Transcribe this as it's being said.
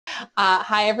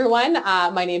Hi everyone,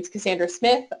 my name is Cassandra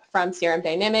Smith from CRM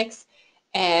Dynamics,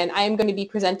 and I am going to be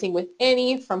presenting with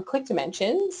Annie from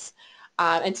ClickDimensions.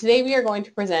 And today we are going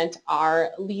to present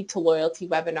our Lead to Loyalty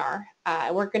webinar.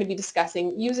 We're going to be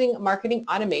discussing using marketing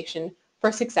automation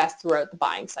for success throughout the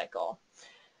buying cycle.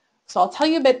 So I'll tell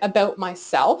you a bit about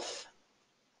myself.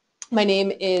 My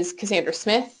name is Cassandra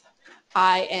Smith.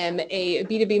 I am a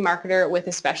B2B marketer with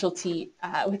a specialty,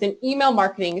 with an email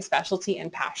marketing specialty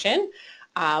and passion.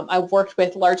 I've worked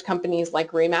with large companies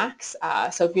like Remax.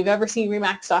 So if you've ever seen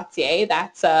Remax.ca,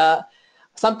 that's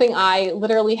something I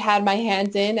literally had my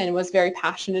hands in and was very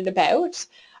passionate about.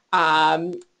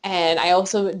 And I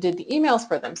also did the emails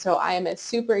for them. So I am a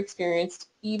super experienced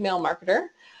email marketer.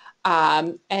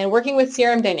 And working with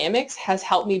CRM Dynamics has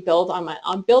helped me build on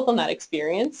that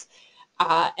experience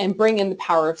and bring in the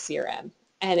power of CRM.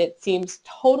 And it seems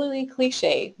totally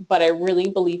cliche, but I really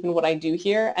believe in what I do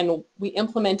here, and we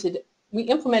implement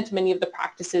many of the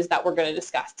practices that we're going to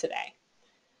discuss today.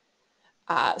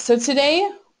 So today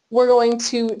we're going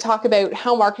to talk about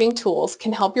how marketing tools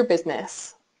can help your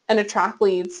business and attract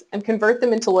leads and convert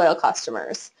them into loyal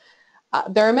customers.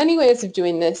 There are many ways of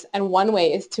doing this, and one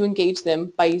way is to engage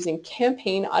them by using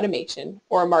campaign automation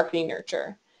or marketing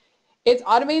nurture. It's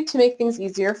automated to make things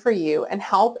easier for you and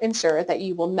help ensure that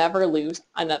you will never lose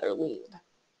another lead.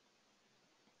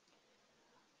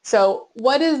 So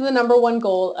what is the #1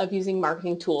 goal of using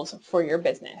marketing tools for your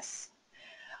business?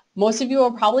 Most of you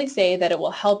will probably say that it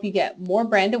will help you get more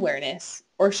brand awareness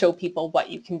or show people what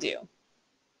you can do.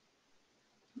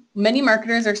 Many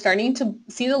marketers are starting to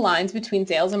see the lines between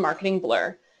sales and marketing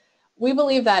blur. We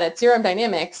believe that at CRM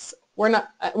Dynamics,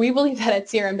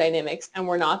 and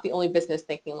we're not the only business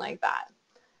thinking like that.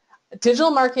 Digital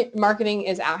marketing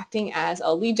is acting as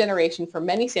a lead generation for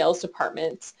many sales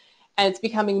departments, and it's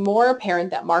becoming more apparent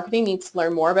that marketing needs to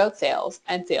learn more about sales,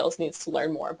 and sales needs to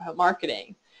learn more about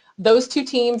marketing. Those two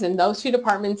teams and those two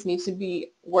departments need to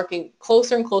be working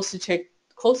closer and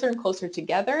closer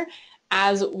together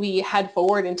as we head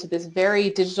forward into this very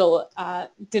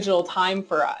digital time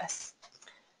for us.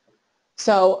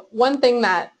 So one thing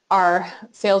that our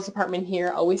sales department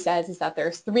here always says is that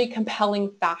there's 3 compelling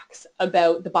facts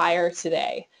about the buyer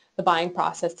today, the buying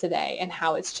process today, and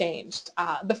how it's changed.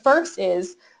 The first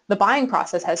is the buying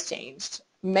process has changed.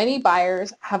 Many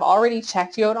buyers have already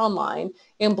checked you out online,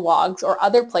 in blogs, or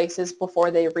other places before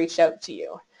they reached out to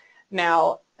you.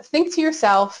 Now, think to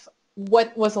yourself,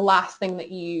 what was the last thing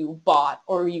that you bought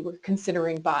or you were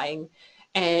considering buying,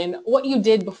 and what you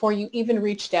did before you even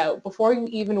reached out, before you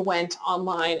even went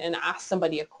online and asked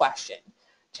somebody a question.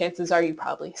 Chances are you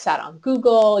probably sat on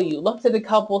Google, you looked at a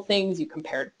couple things, you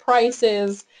compared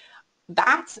prices.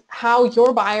 That's how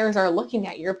your buyers are looking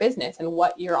at your business and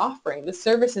what you're offering, the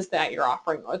services that you're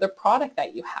offering, or the product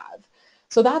that you have.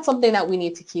 So that's something that we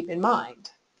need to keep in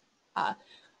mind.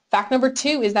 Fact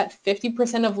 #2 is that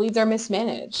 50% of leads are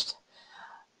mismanaged.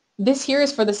 This here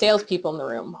is for the salespeople in the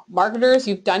room. Marketers,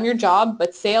 you've done your job,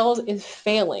 but sales is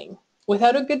failing.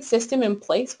 Without a good system in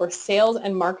place where sales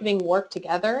and marketing work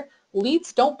together,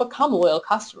 leads don't become loyal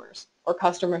customers or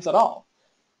customers at all.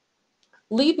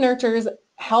 Lead nurtures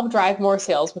help drive more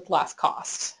sales with less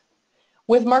cost.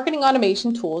 With marketing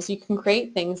automation tools, you can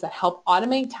create things that help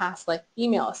automate tasks like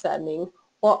email sending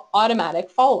or automatic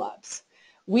follow-ups.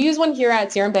 We use one here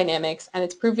at CRM Dynamics, and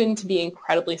it's proven to be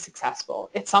incredibly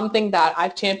successful. It's something that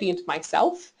I've championed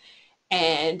myself,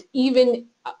 and even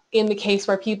in the case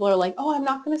where people are like, oh, I'm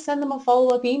not going to send them a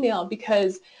follow-up email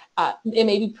because it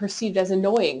may be perceived as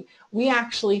annoying, we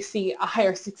actually see a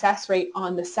higher success rate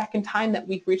on the second time that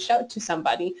we've reached out to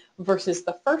somebody versus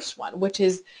the first one, which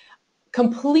is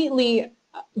completely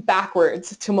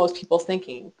backwards to most people's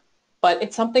thinking. But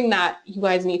it's something that you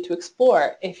guys need to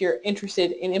explore if you're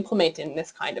interested in implementing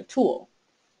this kind of tool.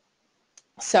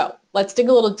 So let's dig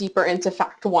a little deeper into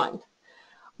fact 1.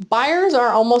 Buyers are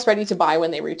almost ready to buy when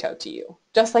they reach out to you.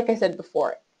 Just like I said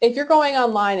before, if you're going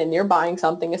online and you're buying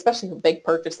something, especially a big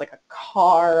purchase like a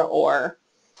car or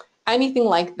anything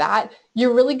like that,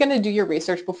 you're really going to do your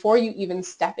research before you even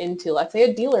step into, let's say,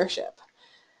 a dealership.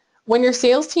 When your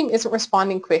sales team isn't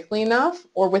responding quickly enough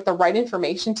or with the right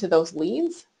information to those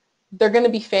leads, they're going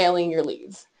to be failing your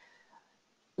leads.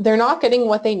 They're not getting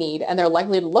what they need, and they're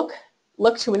likely to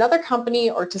look to another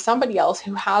company or to somebody else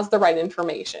who has the right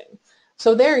information.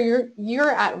 So there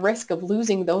you're at risk of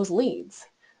losing those leads.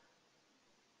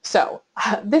 So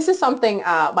this is something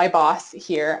my boss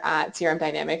here at CRM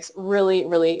Dynamics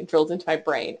really drilled into my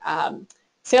brain.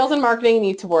 Sales and marketing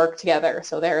need to work together.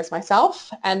 So there's myself,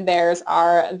 and there's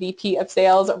our VP of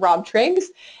Sales, Rob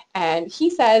Triggs, and he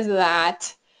says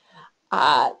that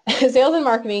Sales and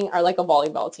marketing are like a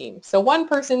volleyball team. So one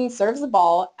person serves the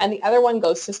ball and the other one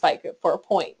goes to spike it for a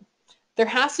point. There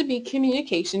has to be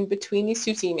communication between these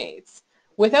two teammates.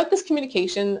 Without this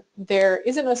communication, there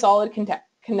isn't a solid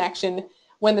connection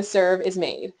when the serve is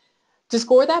made. To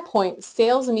score that point,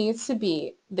 sales needs to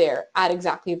be there at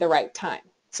exactly the right time.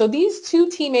 So these two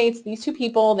teammates, these two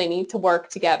people, they need to work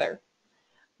together.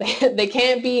 They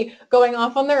can't be going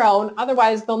off on their own,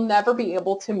 otherwise they'll never be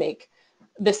able to make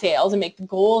the sales and make the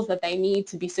goals that they need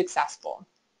to be successful.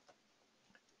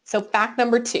 So fact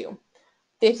number 2,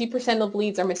 50% of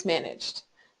leads are mismanaged.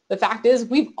 The fact is,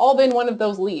 we've all been one of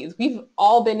those leads. We've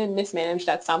all been mismanaged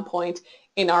at some point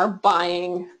in our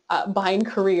buying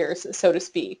careers, so to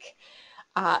speak.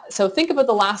 So think about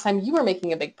the last time you were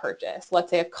making a big purchase,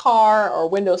 let's say a car or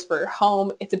windows for your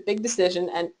home. It's a big decision,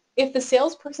 and if the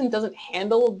salesperson doesn't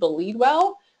handle the lead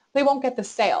well, they won't get the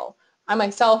sale. I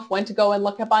myself went to go and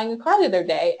look at buying a car the other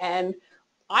day, and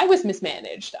I was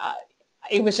mismanaged.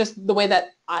 It was just the way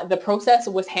that the process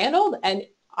was handled, and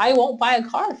I won't buy a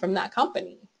car from that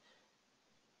company.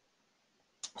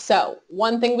 So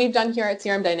one thing we've done here at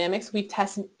CRM Dynamics, we've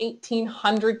tested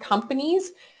 1,800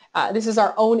 companies. This is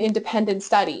our own independent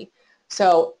study.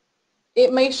 So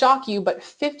it may shock you, but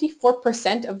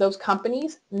 54% of those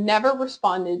companies never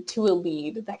responded to a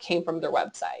lead that came from their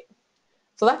website.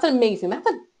 So that's amazing. That's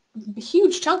a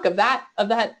huge chunk of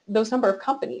those number of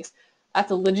companies.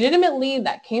 That's a legitimate lead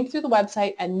that came through the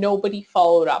website and nobody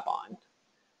followed up on.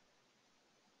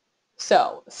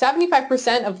 So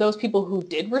 75% of those people who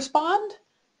did respond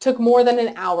took more than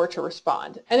an hour to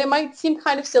respond. And it might seem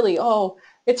kind of silly, oh,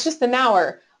 it's just an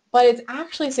hour, but it's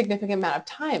actually a significant amount of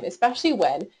time, especially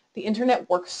when the internet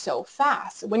works so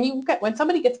fast. When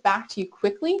somebody gets back to you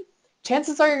quickly,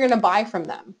 chances are you're going to buy from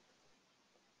them.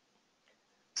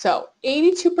 So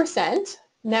 82%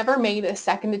 never made a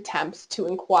second attempt to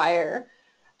inquire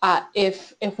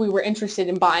if we were interested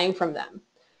in buying from them.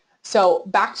 So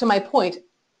back to my point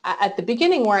at the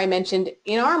beginning where I mentioned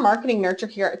in our marketing nurture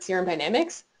here at CRM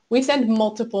Dynamics, we send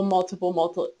multiple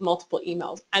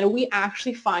emails, and we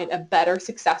actually find a better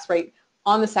success rate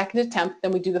on the second attempt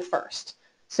than we do the first.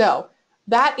 So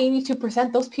that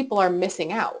 82%, those people are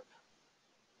missing out.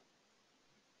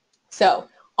 So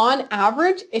on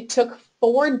average, it took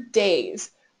 4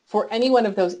 days for any one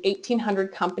of those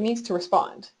 1,800 companies to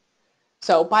respond.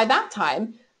 So by that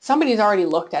time, somebody's already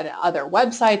looked at other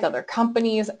websites, other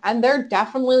companies, and they're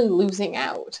definitely losing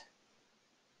out.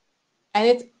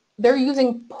 And they're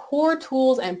using poor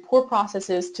tools and poor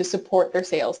processes to support their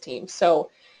sales team. So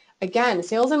again,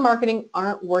 sales and marketing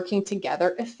aren't working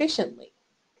together efficiently.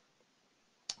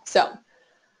 So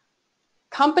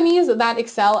companies that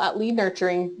excel at lead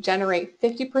nurturing generate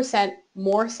 50%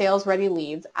 more sales-ready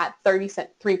leads at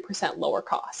 33% lower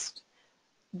cost.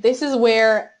 This is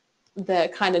where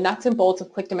the kind of nuts and bolts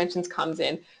of ClickDimensions comes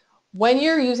in. When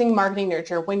you're using marketing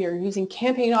nurture, when you're using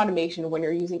campaign automation, when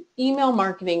you're using email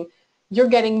marketing, you're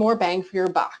getting more bang for your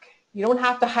buck. You don't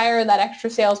have to hire that extra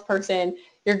salesperson.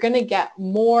 You're going to get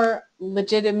more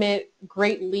legitimate,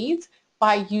 great leads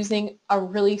by using a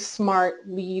really smart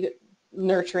lead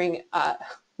nurture.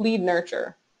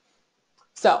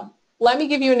 So let me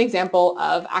give you an example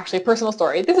of actually a personal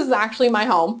story. This is actually my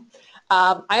home.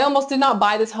 I almost did not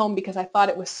buy this home because I thought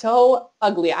it was so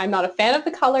ugly. I'm not a fan of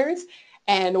the colors.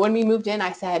 And when we moved in,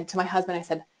 I said to my husband, I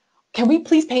said, can we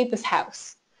please paint this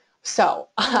house? So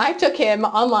I took him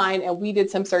online and we did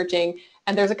some searching,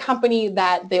 and there's a company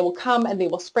that they will come and they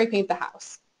will spray paint the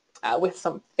house with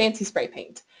some fancy spray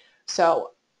paint.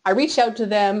 So I reached out to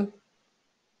them.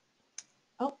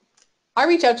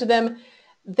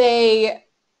 They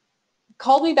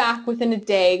called me back within a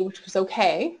day, which was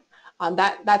okay.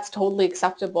 That's totally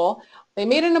acceptable. They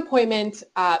made an appointment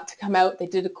to come out. They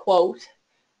did a quote.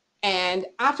 And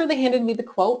after they handed me the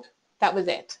quote, that was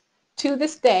it. To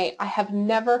this day, I have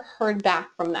never heard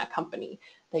back from that company.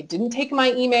 They didn't take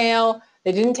my email.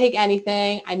 They didn't take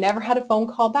anything. I never had a phone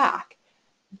call back.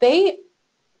 They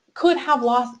could have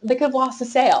lost a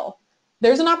sale.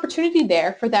 There's an opportunity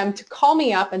there for them to call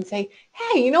me up and say,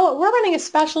 hey, you know what, we're running a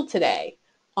special today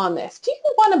on this. Do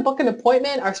you want to book an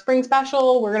appointment, our spring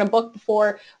special? We're going to book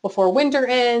before winter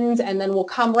ends, and then we'll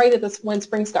come right at this when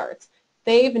spring starts.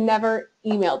 They've never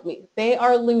emailed me. They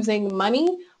are losing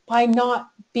money by not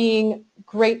being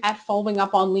great at following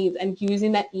up on leads and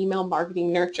using that email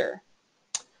marketing nurture.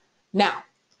 Now,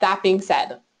 that being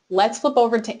said, let's flip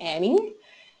over to Annie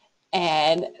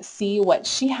and see what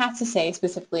she has to say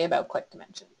specifically about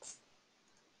ClickDimensions.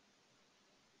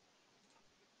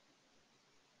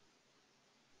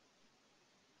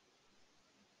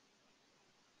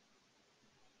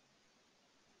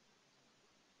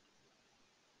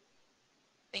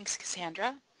 Thanks,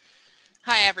 Cassandra.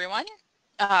 Hi, everyone.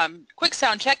 Quick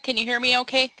sound check. Can you hear me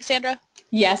okay, Cassandra?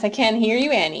 Yes, I can hear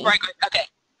you, Annie. Right, good. Okay,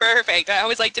 perfect. I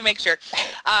always like to make sure.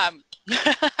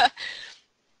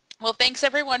 Well, thanks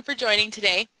everyone for joining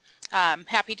today.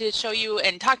 Happy to show you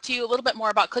and talk to you a little bit more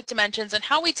about ClickDimensions and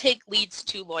how we take leads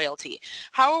to loyalty.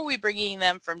 How are we bringing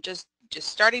them from just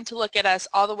starting to look at us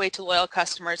all the way to loyal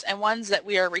customers and ones that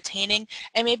we are retaining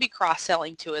and maybe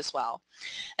cross-selling to as well.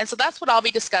 And so that's what I'll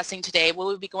be discussing today.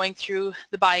 We'll be going through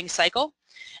the buying cycle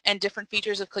and different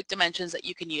features of ClickDimensions that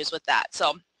you can use with that.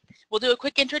 So we'll do a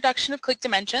quick introduction of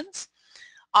ClickDimensions.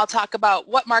 I'll talk about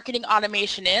what marketing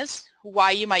automation is,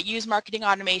 why you might use marketing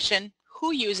automation,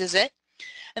 who uses it,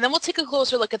 and then we'll take a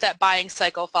closer look at that buying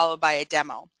cycle followed by a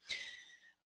demo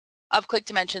of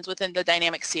ClickDimensions within the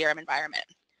Dynamics CRM environment.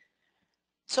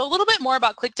 So a little bit more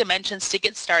about ClickDimensions to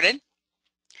get started.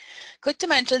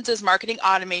 ClickDimensions is marketing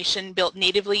automation built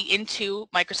natively into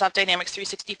Microsoft Dynamics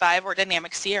 365 or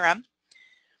Dynamics CRM.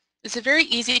 It's a very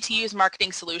easy to use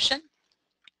marketing solution.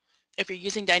 If you're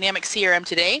using Dynamics CRM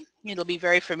today, it'll be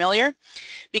very familiar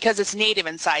because it's native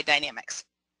inside Dynamics.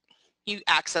 You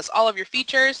access all of your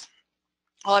features,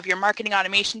 all of your marketing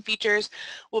automation features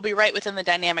will be right within the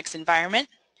Dynamics environment.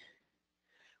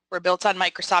 We're built on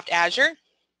Microsoft Azure,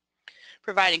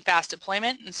 providing fast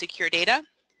deployment and secure data.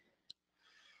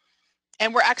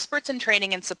 And we're experts in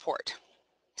training and support.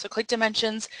 So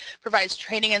ClickDimensions provides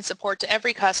training and support to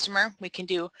every customer. We can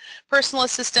do personal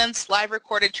assistance, live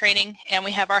recorded training, and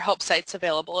we have our help sites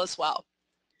available as well.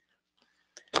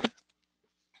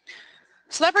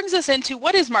 So that brings us into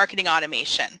what is marketing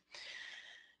automation.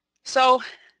 So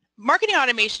marketing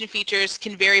automation features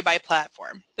can vary by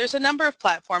platform. There's a number of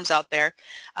platforms out there.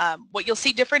 What you'll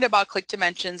see different about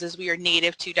ClickDimensions is we are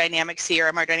native to Dynamics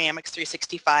CRM or Dynamics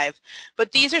 365,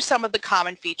 but these are some of the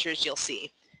common features you'll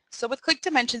see. So with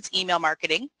ClickDimensions email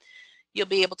marketing, you'll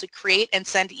be able to create and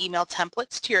send email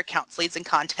templates to your accounts, leads, and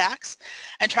contacts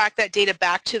and track that data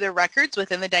back to their records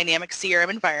within the Dynamics CRM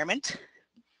environment.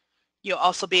 You'll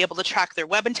also be able to track their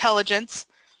web intelligence.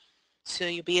 So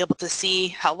you'll be able to see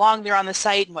how long they're on the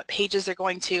site and what pages they're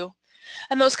going to,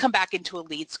 and those come back into a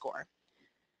lead score.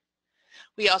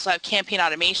 We also have campaign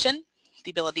automation,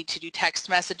 the ability to do text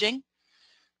messaging,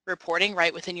 reporting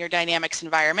right within your Dynamics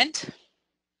environment.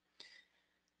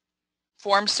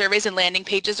 Forms, surveys, and landing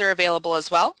pages are available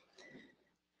as well.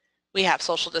 We have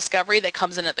social discovery that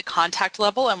comes in at the contact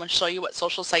level and will show you what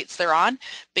social sites they're on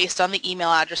based on the email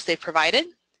address they've provided.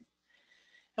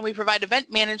 And we provide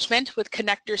event management with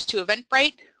connectors to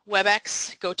Eventbrite,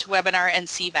 WebEx, GoToWebinar, and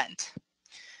Cvent.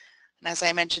 And as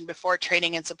I mentioned before,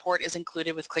 training and support is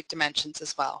included with ClickDimensions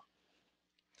as well.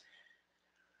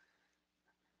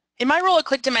 In my role at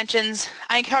ClickDimensions,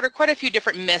 I encounter quite a few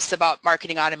different myths about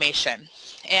marketing automation.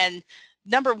 And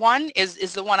number one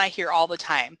is the one I hear all the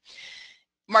time.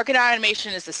 Marketing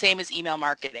automation is the same as email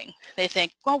marketing. They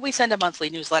think, well, we send a monthly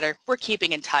newsletter, we're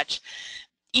keeping in touch.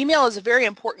 Email is a very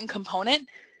important component,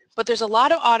 but there's a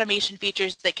lot of automation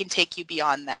features that can take you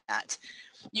beyond that.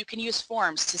 You can use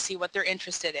forms to see what they're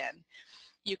interested in.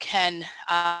 You can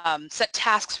set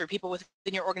tasks for people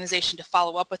within your organization to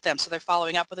follow up with them so they're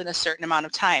following up within a certain amount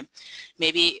of time.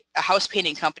 Maybe a house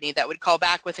painting company that would call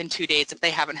back within 2 days if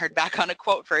they haven't heard back on a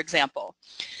quote, for example.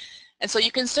 And so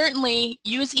you can certainly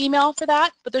use email for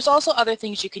that, but there's also other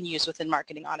things you can use within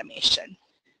marketing automation.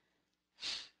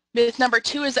 Myth number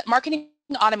two is that marketing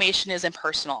automation is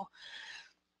impersonal.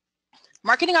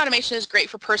 Marketing automation is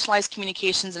great for personalized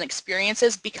communications and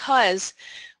experiences because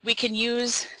we can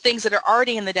use things that are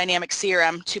already in the Dynamics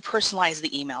CRM to personalize the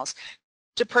emails,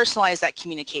 to personalize that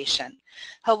communication.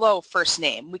 Hello, first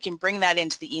name. We can bring that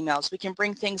into the emails. We can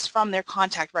bring things from their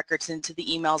contact records into the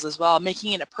emails as well,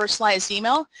 making it a personalized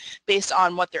email based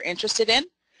on what they're interested in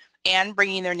and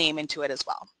bringing their name into it as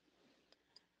well.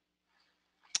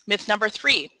 Myth number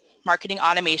three, marketing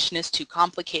automation is too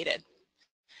complicated.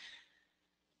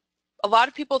 A lot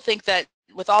of people think that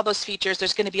with all those features,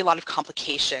 there's going to be a lot of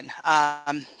complication,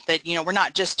 that, we're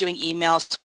not just doing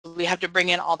emails, we have to bring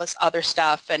in all this other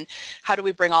stuff, and how do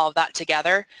we bring all of that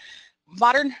together?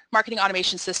 Modern marketing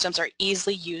automation systems are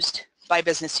easily used by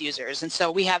business users, and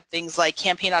so we have things like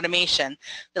campaign automation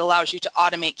that allows you to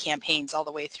automate campaigns all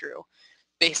the way through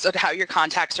based on how your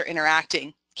contacts are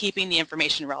interacting, keeping the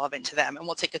information relevant to them, and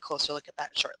we'll take a closer look at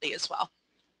that shortly as well.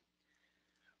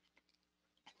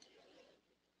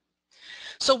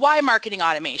 So why marketing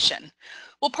automation?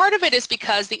 Well, part of it is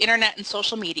because the internet and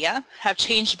social media have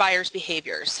changed buyers'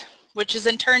 behaviors, which has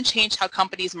in turn changed how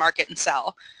companies market and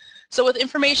sell. So with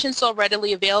information so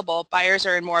readily available, buyers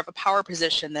are in more of a power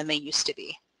position than they used to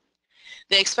be.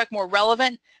 They expect more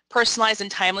relevant, personalized, and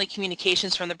timely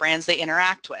communications from the brands they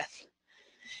interact with.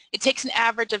 It takes an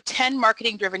average of 10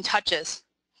 marketing-driven touches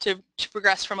to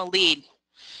progress from a lead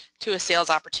to a sales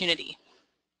opportunity.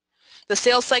 The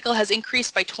sales cycle has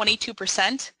increased by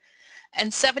 22%,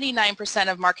 and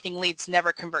 79% of marketing leads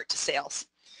never convert to sales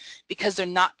because they're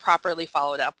not properly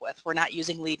followed up with. We're not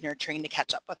using lead nurturing to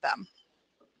catch up with them.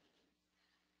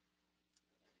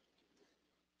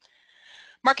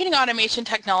 Marketing automation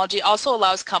technology also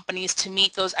allows companies to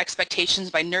meet those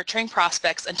expectations by nurturing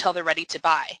prospects until they're ready to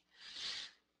buy,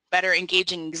 better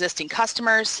engaging existing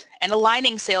customers, and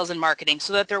aligning sales and marketing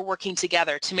so that they're working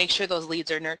together to make sure those leads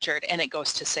are nurtured and it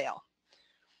goes to sale.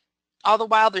 All the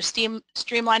while, they're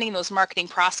streamlining those marketing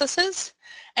processes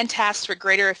and tasks for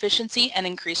greater efficiency and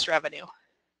increased revenue.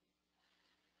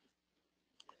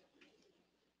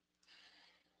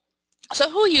 So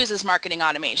who uses marketing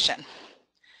automation?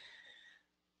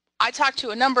 I talked to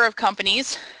a number of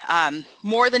companies,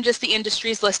 more than just the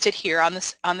industries listed here on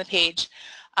the page,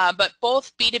 but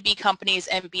both B2B companies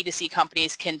and B2C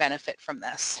companies can benefit from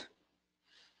this.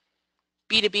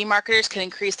 B2B marketers can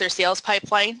increase their sales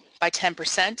pipeline by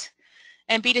 10%,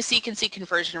 and B2C can see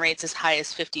conversion rates as high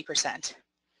as 50%.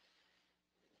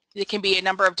 It can be a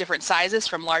number of different sizes,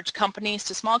 from large companies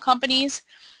to small companies.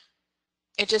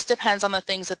 It just depends on the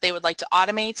things that they would like to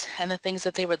automate and the things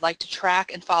that they would like to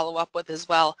track and follow up with as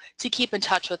well to keep in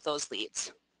touch with those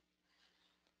leads.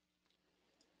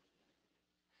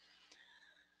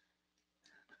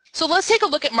 So let's take a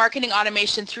look at marketing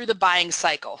automation through the buying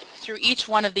cycle, through each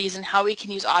one of these, and how we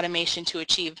can use automation to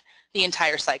achieve the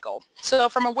entire cycle. So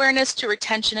from awareness to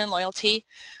retention and loyalty,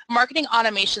 a marketing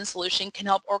automation solution can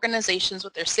help organizations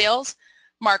with their sales,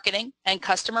 marketing, and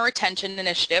customer retention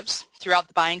initiatives throughout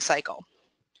the buying cycle.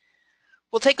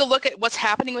 We'll take a look at what's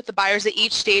happening with the buyers at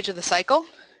each stage of the cycle,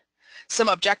 some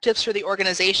objectives for the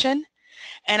organization,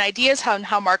 and ideas on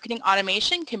how marketing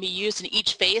automation can be used in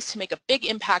each phase to make a big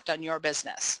impact on your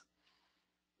business.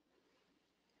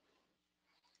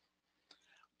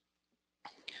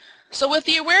 So with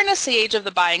the awareness stage of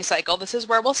the buying cycle, this is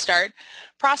where we'll start.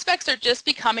 Prospects are just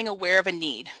becoming aware of a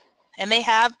need, and they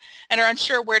have and are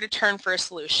unsure where to turn for a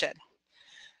solution.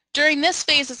 During this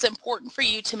phase, it's important for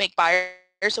you to make buyers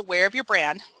aware of your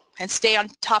brand and stay on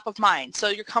top of mind so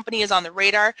your company is on the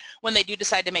radar when they do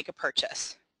decide to make a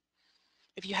purchase.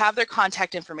 If you have their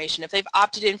contact information, if they've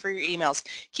opted in for your emails,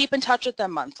 keep in touch with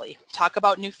them monthly. Talk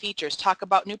about new features, talk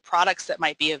about new products that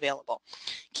might be available.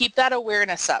 Keep that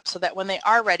awareness up so that when they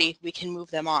are ready, we can move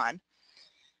them on.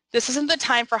 This isn't the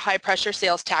time for high-pressure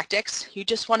sales tactics. You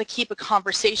just want to keep a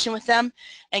conversation with them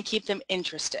and keep them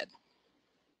interested.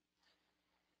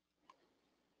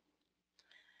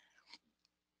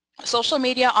 Social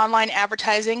media, online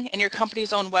advertising, and your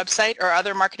company's own website or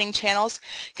other marketing channels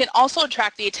can also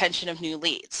attract the attention of new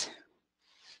leads.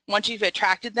 Once you've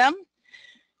attracted them,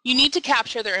 you need to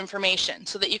capture their information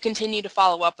so that you continue to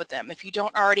follow up with them. If you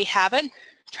don't already have it,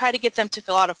 try to get them to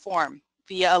fill out a form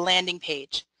via a landing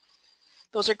page.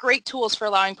 Those are great tools for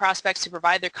allowing prospects to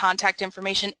provide their contact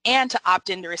information and to opt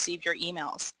in to receive your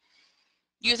emails.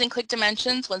 Using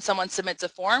ClickDimensions, when someone submits a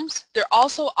forms, they're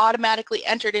also automatically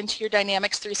entered into your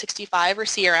Dynamics 365 or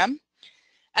CRM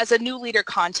as a new leader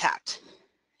contact.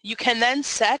 You can then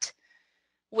set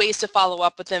ways to follow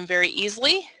up with them very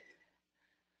easily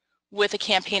with a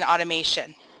campaign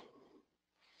automation.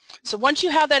 So once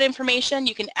you have that information,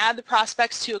 you can add the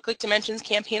prospects to a ClickDimensions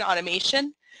campaign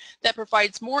automation that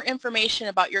provides more information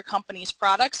about your company's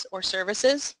products or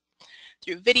services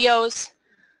through videos,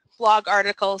 blog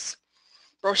articles,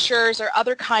 brochures, or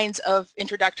other kinds of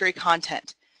introductory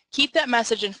content. Keep that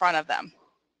message in front of them.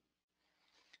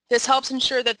 This helps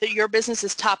ensure that your business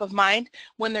is top of mind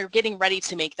when they're getting ready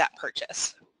to make that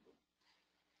purchase.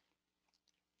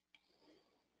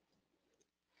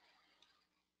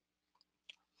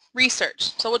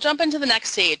 Research. So we'll jump into the next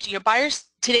stage. Your buyers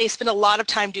today spend a lot of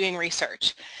time doing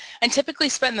research and typically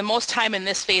spend the most time in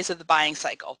this phase of the buying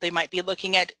cycle. They might be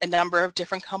looking at a number of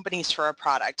different companies for a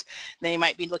product. They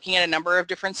might be looking at a number of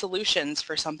different solutions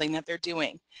for something that they're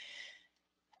doing.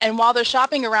 And while they're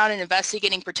shopping around and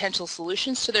investigating potential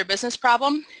solutions to their business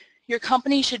problem, your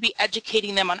company should be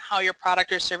educating them on how your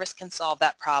product or service can solve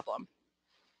that problem.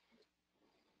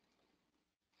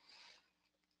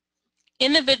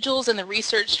 Individuals in the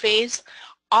research phase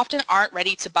often aren't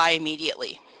ready to buy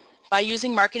immediately. By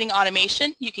using marketing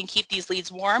automation, you can keep these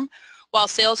leads warm while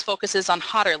sales focuses on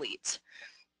hotter leads.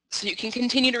 So you can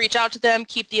continue to reach out to them,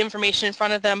 keep the information in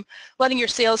front of them, letting your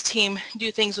sales team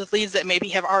do things with leads that maybe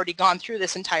have already gone through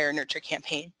this entire nurture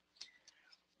campaign.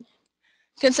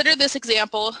 Consider this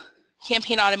example,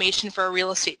 campaign automation for a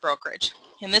real estate brokerage.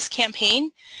 In this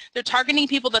campaign, they're targeting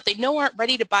people that they know aren't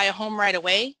ready to buy a home right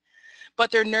away,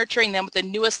 but they're nurturing them with the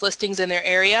newest listings in their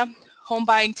area, home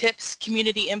buying tips,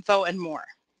 community info, and more.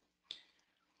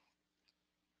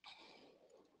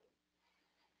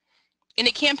 In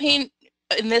a campaign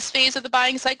in this phase of the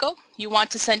buying cycle, you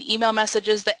want to send email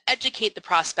messages that educate the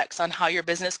prospects on how your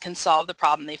business can solve the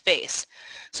problem they face.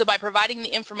 So by providing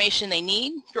the information they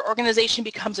need, your organization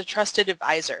becomes a trusted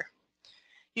advisor.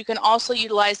 You can also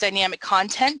utilize dynamic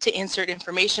content to insert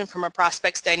information from a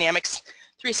prospect's Dynamics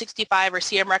 365 or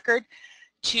CM record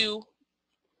to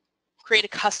create a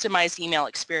customized email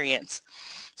experience.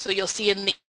 So you'll see in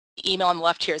the email on the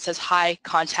left here, it says hi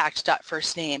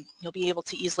contact.first name. You'll be able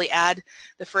to easily add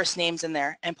the first names in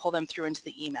there and pull them through into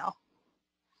the email.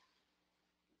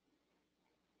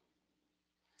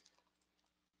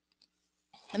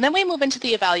 And then we move into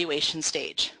the evaluation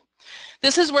stage.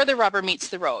 This is where the rubber meets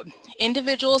the road.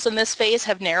 Individuals in this phase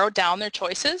have narrowed down their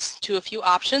choices to a few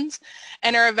options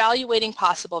and are evaluating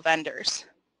possible vendors.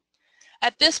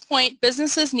 At this point,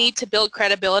 businesses need to build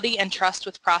credibility and trust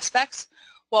with prospects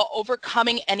while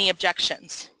overcoming any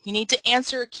objections. You need to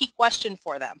answer a key question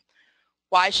for them.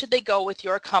 Why should they go with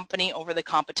your company over the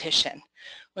competition?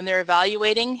 When they're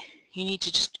evaluating, you need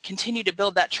to just continue to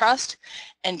build that trust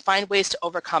and find ways to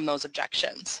overcome those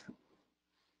objections.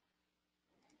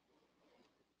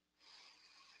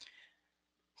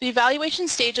 The evaluation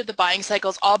stage of the buying cycle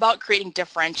is all about creating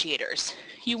differentiators.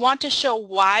 You want to show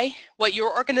why what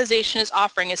your organization is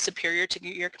offering is superior to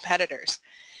your competitors.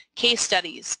 Case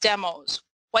studies, demos,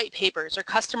 white papers, or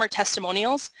customer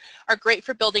testimonials are great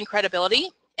for building credibility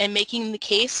and making the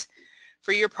case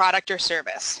for your product or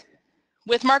service.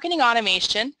 With marketing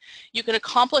automation, you can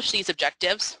accomplish these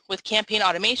objectives with campaign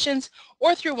automations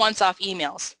or through once-off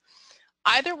emails.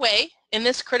 Either way, in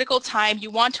this critical time,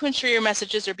 you want to ensure your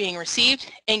messages are being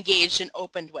received, engaged, and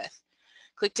opened with.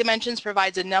 ClickDimensions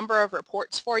provides a number of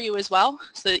reports for you as well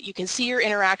so that you can see your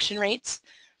interaction rates.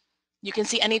 You can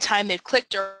see anytime they've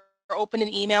clicked or opened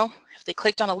an email. If they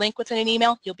clicked on a link within an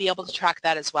email, you'll be able to track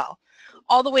that as well,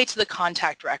 all the way to the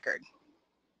contact record.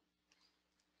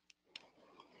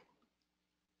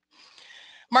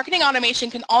 Marketing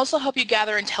automation can also help you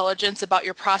gather intelligence about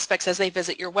your prospects as they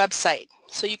visit your website,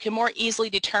 so you can more easily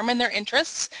determine their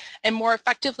interests and more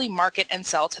effectively market and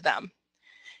sell to them.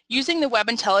 Using the Web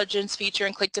Intelligence feature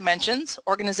in ClickDimensions,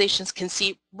 organizations can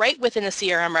see right within a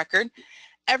CRM record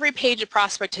every page a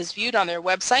prospect has viewed on their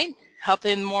website,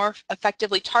 helping them more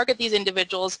effectively target these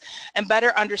individuals and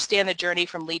better understand the journey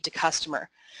from lead to customer.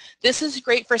 This is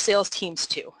great for sales teams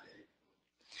too.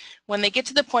 When they get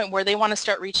to the point where they want to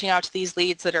start reaching out to these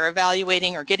leads that are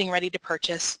evaluating or getting ready to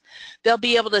purchase, they'll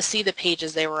be able to see the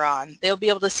pages they were on. They'll be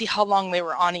able to see how long they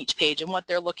were on each page and what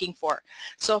they're looking for.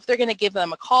 So if they're going to give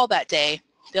them a call that day,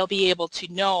 they'll be able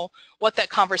to know what that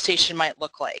conversation might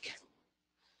look like.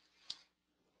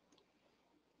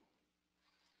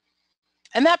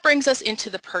 And that brings us into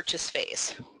the purchase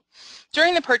phase.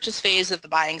 During the purchase phase of the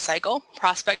buying cycle,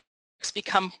 prospects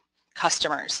become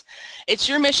customers. It's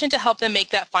your mission to help them make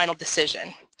that final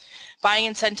decision. Buying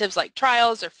incentives like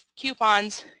trials or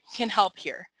coupons can help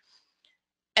here.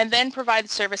 And then provide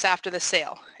service after the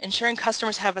sale, ensuring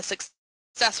customers have a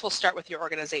successful start with your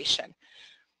organization.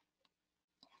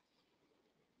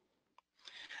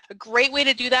 A great way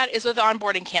to do that is with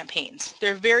onboarding campaigns.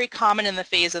 They're very common in the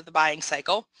phase of the buying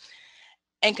cycle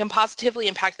and can positively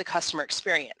impact the customer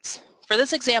experience. For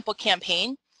this example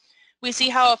campaign, we see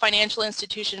how a financial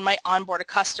institution might onboard a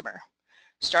customer,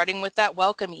 starting with that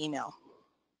welcome email,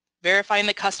 verifying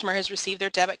the customer has received their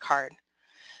debit card.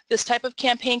 This type of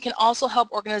campaign can also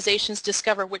help organizations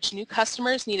discover which new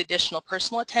customers need additional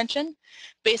personal attention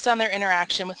based on their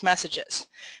interaction with messages.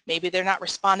 Maybe they're not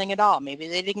responding at all. Maybe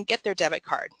they didn't get their debit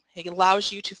card. It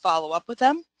allows you to follow up with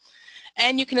them,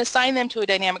 and you can assign them to a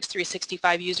Dynamics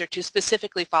 365 user to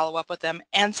specifically follow up with them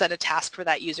and set a task for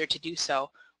that user to do so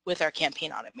with our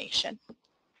campaign automation.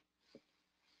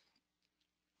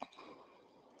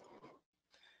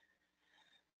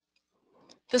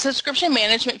 The subscription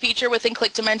management feature within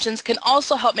ClickDimensions can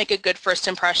also help make a good first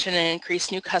impression and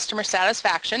increase new customer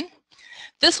satisfaction.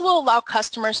 This will allow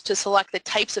customers to select the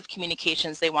types of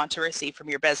communications they want to receive from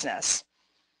your business.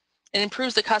 It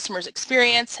improves the customer's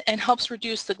experience and helps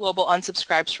reduce the global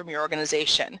unsubscribes from your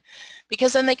organization,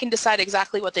 because then they can decide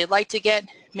exactly what they'd like to get.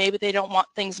 Maybe they don't want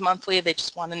things monthly, they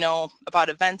just want to know about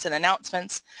events and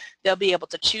announcements. They'll be able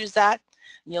to choose that,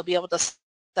 and you'll be able to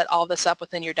set all this up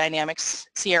within your Dynamics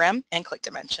CRM and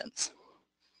ClickDimensions.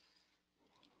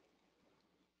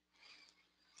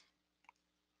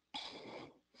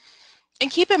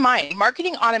 And keep in mind,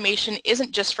 marketing automation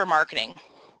isn't just for marketing.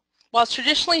 While it's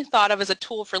traditionally thought of as a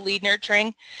tool for lead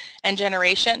nurturing and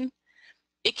generation,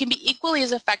 It can be equally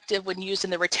as effective when used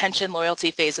in the retention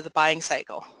loyalty phase of the buying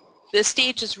cycle. This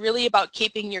stage is really about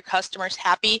keeping your customers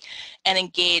happy and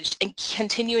engaged and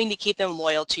continuing to keep them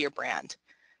loyal to your brand.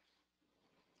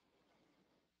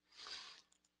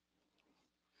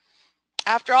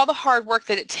 After all the hard work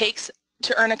that it takes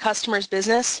to earn a customer's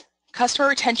business, customer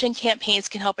retention campaigns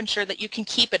can help ensure that you can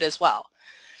keep it as well.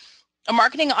 A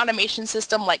marketing automation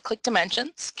system like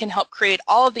ClickDimensions can help create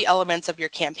all of the elements of your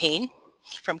campaign,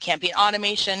 from campaign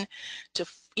automation to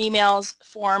emails,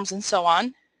 forms, and so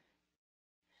on.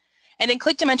 And in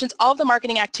ClickDimensions, all of the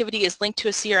marketing activity is linked to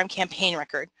a CRM campaign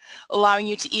record, allowing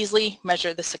you to easily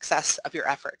measure the success of your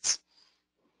efforts.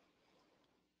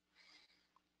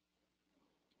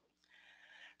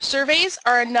 Surveys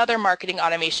are another marketing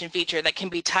automation feature that can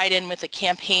be tied in with a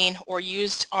campaign or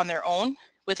used on their own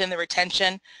within the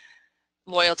retention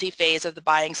loyalty phase of the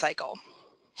buying cycle.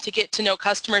 To get to know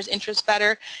customers' interests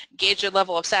better, gauge their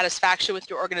level of satisfaction with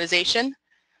your organization.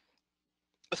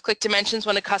 With ClickDimensions,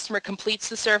 when a customer completes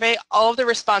the survey, all of the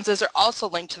responses are also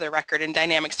linked to their record in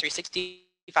Dynamics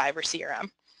 365 or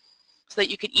CRM, so that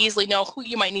you can easily know who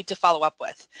you might need to follow up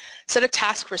with. Set a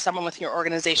task for someone within your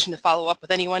organization to follow up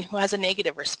with anyone who has a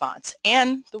negative response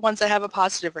and the ones that have a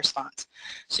positive response,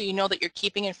 so you know that you're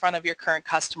keeping in front of your current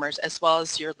customers as well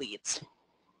as your leads.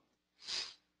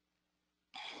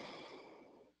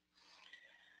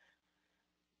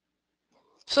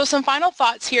 So some final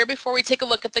thoughts here before we take a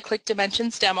look at the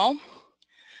ClickDimensions demo.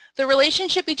 The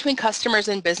relationship between customers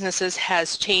and businesses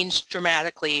has changed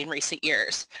dramatically in recent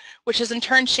years, which has in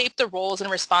turn shaped the roles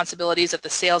and responsibilities of the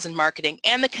sales and marketing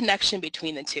and the connection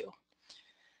between the two.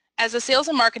 As the sales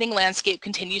and marketing landscape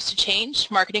continues to change,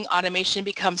 marketing automation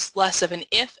becomes less of an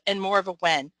if and more of a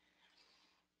when.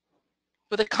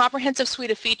 With a comprehensive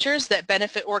suite of features that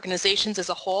benefit organizations as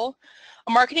a whole,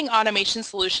 a marketing automation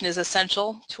solution is an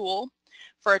essential tool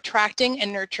for attracting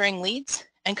and nurturing leads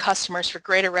and customers for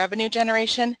greater revenue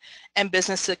generation and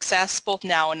business success both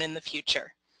now and in the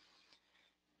future.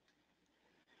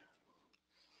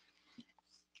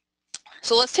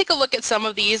 So let's take a look at some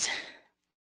of these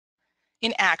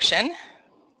in action.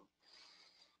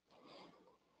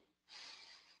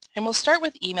 And we'll start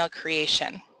with email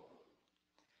creation.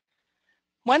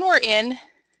 When we're in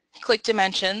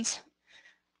ClickDimensions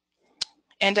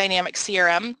and Dynamics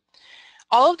CRM,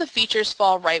 all of the features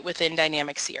fall right within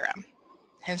Dynamics CRM.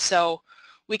 And so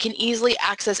we can easily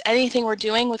access anything we're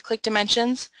doing with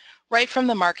ClickDimensions right from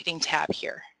the marketing tab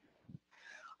here.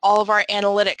 All of our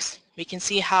analytics, we can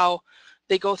see how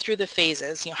they go through the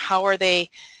phases. How are they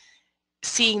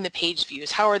seeing the page views?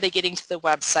 How are they getting to the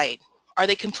website? Are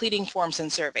they completing forms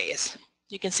and surveys?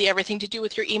 You can see everything to do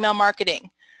with your email marketing,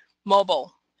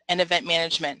 mobile, and event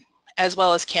management, as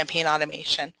well as campaign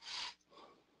automation.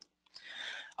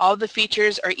 All of the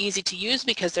features are easy to use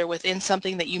because they're within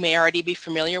something that you may already be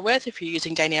familiar with if you're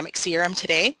using Dynamics CRM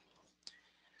today.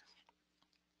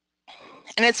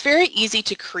 And it's very easy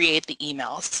to create the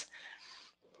emails.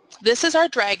 This is our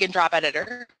drag and drop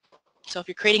editor. So if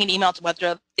you're creating an email,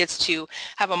 whether it's to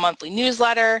have a monthly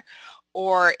newsletter,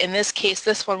 or in this case,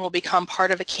 this one will become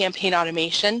part of a campaign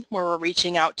automation where we're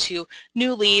reaching out to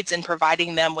new leads and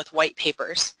providing them with white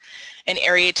papers, an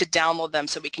area to download them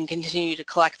so we can continue to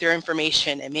collect their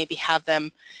information and maybe have them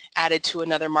added to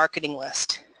another marketing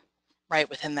list right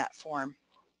within that form.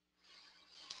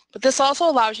 But this also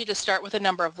allows you to start with a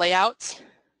number of layouts,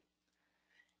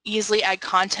 easily add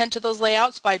content to those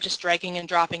layouts by just dragging and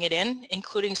dropping it in,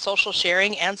 including social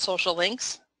sharing and social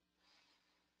links.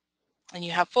 And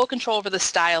you have full control over the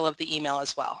style of the email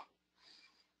as well.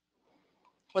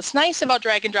 What's nice about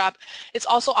drag and drop, it's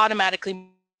also automatically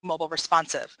mobile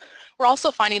responsive. We're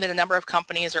also finding that a number of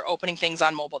companies are opening things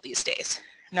on mobile these days,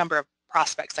 a number of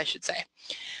prospects, I should say.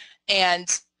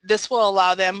 And this will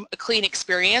allow them a clean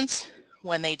experience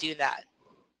when they do that.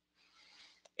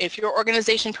 If your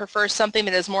organization prefers something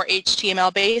that is more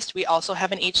HTML based, we also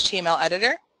have an HTML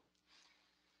editor.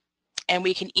 And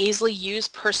we can easily use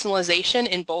personalization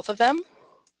in both of them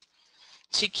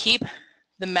to keep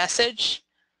the message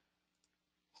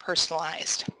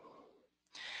personalized.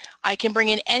 I can bring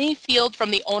in any field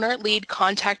from the owner, lead,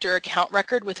 contact, or account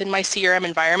record within my CRM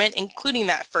environment, including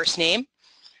that first name.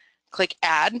 Click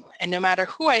Add, and no matter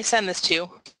who I send this to,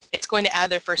 it's going to add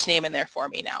their first name in there for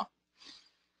me now.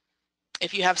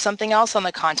 If you have something else on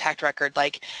the contact record,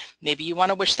 like maybe you want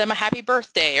to wish them a happy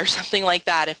birthday or something like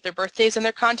that, if their birthday's in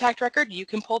their contact record, you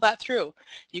can pull that through.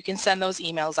 You can send those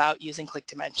emails out using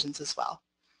ClickDimensions as well.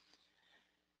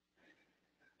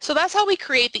 So that's how we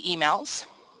create the emails.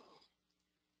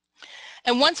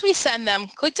 And once we send them,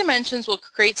 ClickDimensions will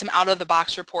create some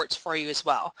out-of-the-box reports for you as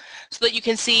well, so that you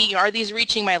can see, are these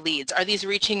reaching my leads? Are these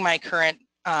reaching my current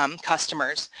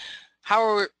customers. How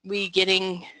are we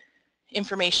getting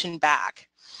information back?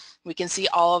 We can see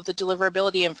all of the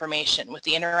deliverability information with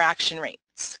the interaction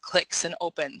rates, clicks and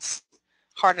opens,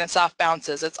 hard and soft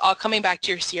bounces. It's all coming back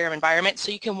to your CRM environment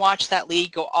so you can watch that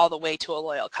lead go all the way to a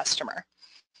loyal customer.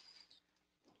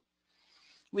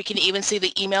 We can even see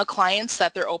the email clients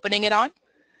that they're opening it on.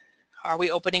 Are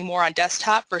we opening more on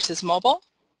desktop versus mobile?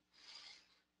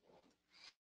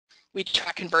 We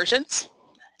track conversions.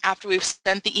 After we've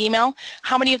sent the email,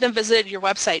 how many of them visited your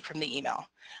website from the email?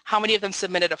 How many of them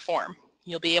submitted a form?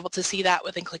 You'll be able to see that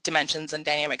within ClickDimensions and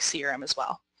Dynamics CRM as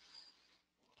well.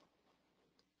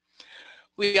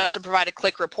 We also provide a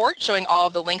click report showing all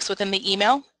of the links within the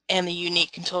email and the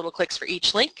unique and total clicks for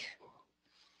each link.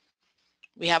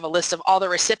 We have a list of all the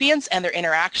recipients and their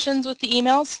interactions with the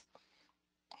emails.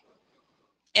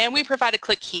 And we provide a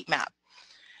click heat map,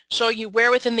 showing you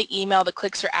where within the email the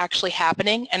clicks are actually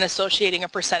happening and associating a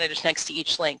percentage next to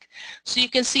each link. So you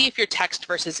can see if your text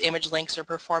versus image links are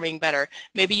performing better.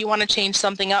 Maybe you want to change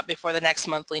something up before the next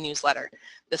monthly newsletter.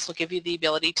 This will give you the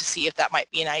ability to see if that might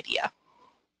be an idea.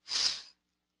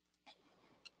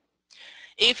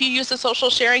 If you use the social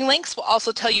sharing links, we'll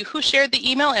also tell you who shared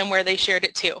the email and where they shared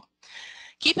it to.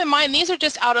 Keep in mind, these are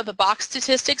just out-of-the-box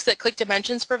statistics that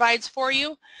ClickDimensions provides for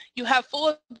you. You have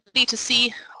full ability to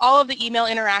see all of the email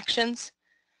interactions,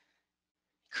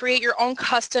 create your own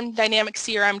custom dynamic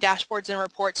CRM dashboards and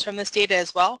reports from this data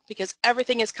as well, because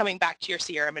everything is coming back to your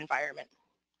CRM environment.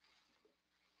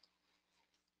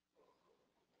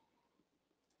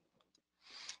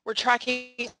 We're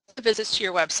tracking visits to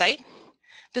your website.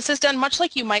 This is done much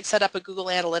like you might set up a Google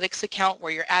Analytics account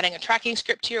where you're adding a tracking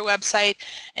script to your website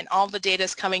and all the data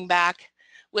is coming back.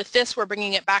 With this, we're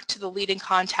bringing it back to the lead and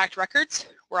contact records.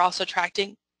 We're also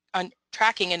tracking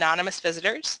anonymous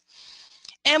visitors.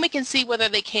 And we can see whether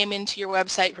they came into your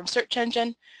website from search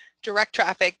engine, direct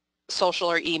traffic,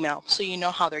 social, or email, so you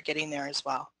know how they're getting there as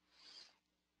well.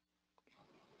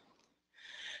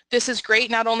 This is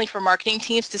great not only for marketing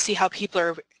teams to see how people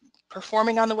are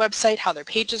performing on the website, how their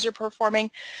pages are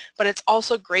performing, but it's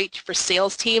also great for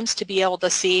sales teams to be able to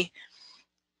see,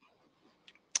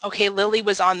 okay, Lily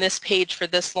was on this page for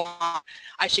this long,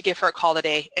 I should give her a call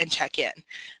today and check in,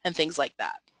 and things like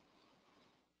that.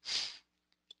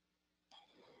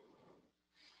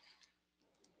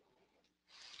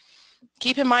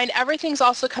 Keep in mind, everything's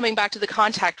also coming back to the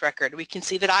contact record. We can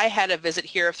see that I had a visit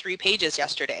here of 3 pages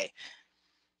yesterday.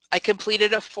 I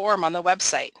completed a form on the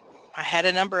website. I had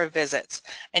a number of visits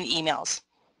and emails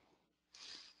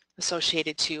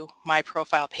associated to my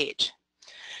profile page.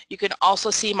 You can also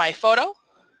see my photo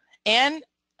and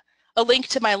a link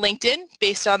to my LinkedIn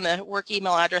based on the work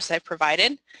email address I've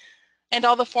provided, and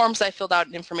all the forms I filled out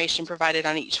and information provided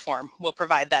on each form. We'll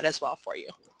provide that as well for you.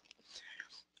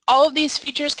 All of these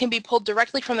features can be pulled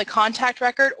directly from the contact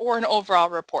record or in overall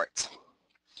reports.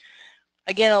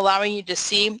 Again, allowing you to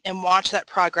see and watch that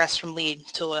progress from lead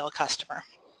to loyal customer.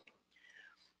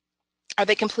 Are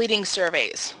they completing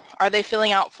surveys? Are they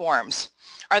filling out forms?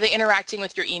 Are they interacting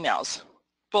with your emails?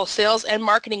 Both sales and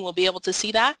marketing will be able to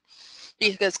see that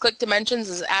because ClickDimensions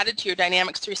is added to your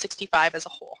Dynamics 365 as a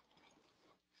whole.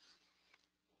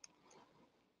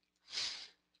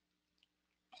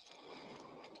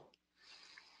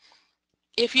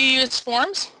 If you use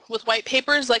forms with white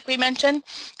papers, like we mentioned,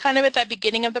 kind of at that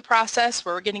beginning of the process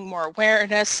where we're getting more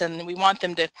awareness and we want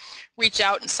them to reach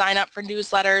out and sign up for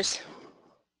newsletters,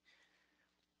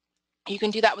 you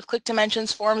can do that with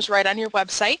ClickDimensions forms right on your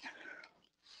website.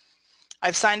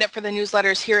 I've signed up for the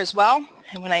newsletters here as well,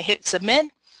 and when I hit submit,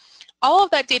 all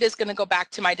of that data is going to go back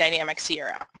to my dynamic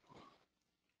CRM.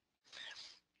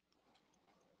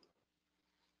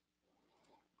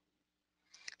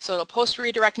 So it'll post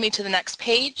redirect me to the next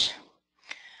page,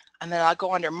 and then I'll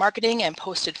go under marketing and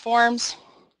posted forms.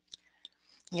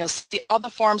 You'll see all the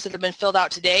forms that have been filled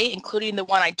out today, including the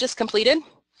one I just completed.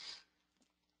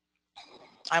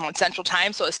 I'm on Central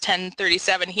Time, so it's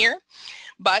 10:37 here,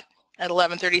 but at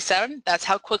 11:37, that's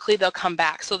how quickly they'll come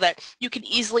back so that you can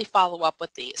easily follow up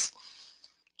with these.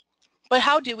 But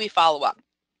how do we follow up?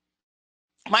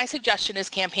 My suggestion is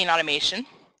campaign automation.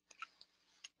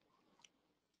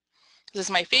 This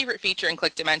is my favorite feature in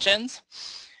ClickDimensions.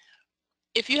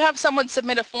 If you have someone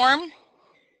submit a form,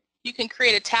 you can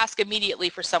create a task immediately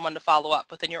for someone to follow up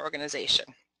within your organization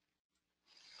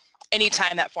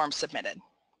anytime that form's submitted.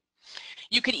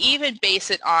 You could even base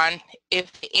it on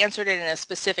if they answered it in a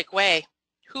specific way,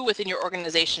 who within your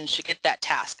organization should get that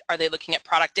task. Are they looking at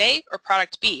product A or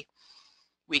product B?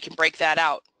 We can break that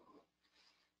out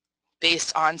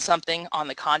based on something on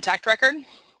the contact record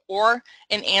or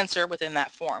an answer within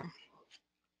that form.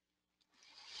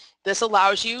 This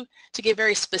allows you to get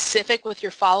very specific with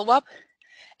your follow-up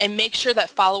and make sure that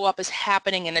follow-up is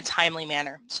happening in a timely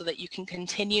manner so that you can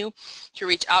continue to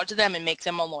reach out to them and make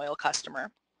them a loyal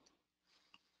customer.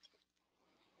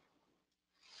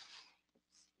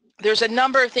 There's a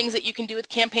number of things that you can do with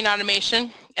campaign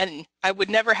automation, and I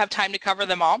would never have time to cover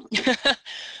them all.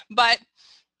 But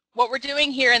what we're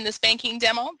doing here in this banking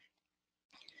demo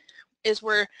is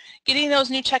we're getting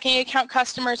those new checking account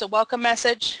customers a welcome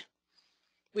message.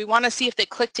 We want to see if they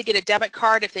clicked to get a debit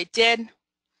card. If they did,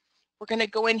 we're going to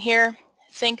go in here,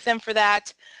 thank them for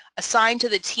that, assign to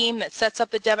the team that sets up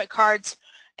the debit cards,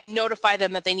 and notify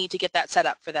them that they need to get that set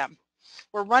up for them.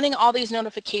 We're running all these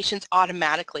notifications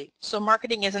automatically, so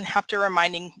marketing isn't having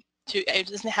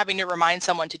to remind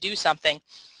someone to do something.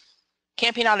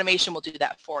 Campaign automation will do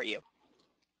that for you.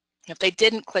 If they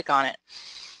didn't click on it,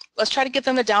 let's try to get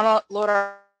them to download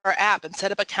our app and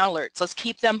set up account alerts. Let's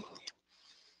keep them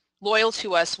loyal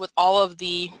to us with all of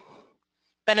the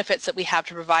benefits that we have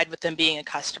to provide with them being a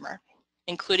customer,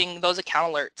 including those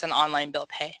account alerts and online bill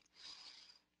pay.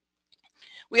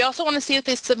 We also want to see if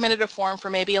they submitted a form for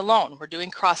maybe a loan. We're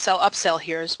doing cross-sell, upsell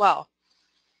here as well.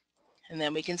 And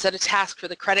then we can set a task for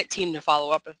the credit team to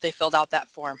follow up if they filled out that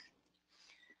form.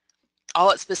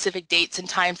 All at specific dates and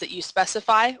times that you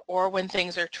specify or when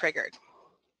things are triggered.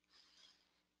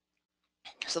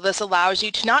 So this allows you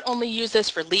to not only use this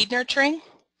for lead nurturing,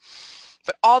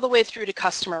 but all the way through to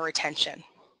customer retention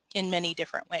in many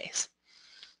different ways.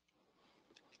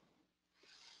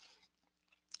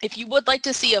 If you would like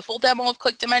to see a full demo of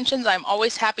ClickDimensions, I'm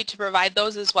always happy to provide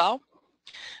those as well.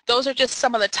 Those are just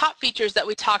some of the top features that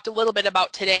we talked a little bit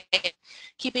about today,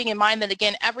 keeping in mind that,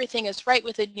 again, everything is right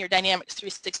within your Dynamics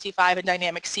 365 and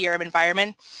Dynamics CRM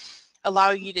environment,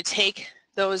 allowing you to take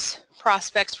those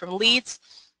prospects from leads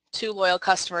to loyal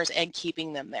customers and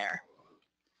keeping them there.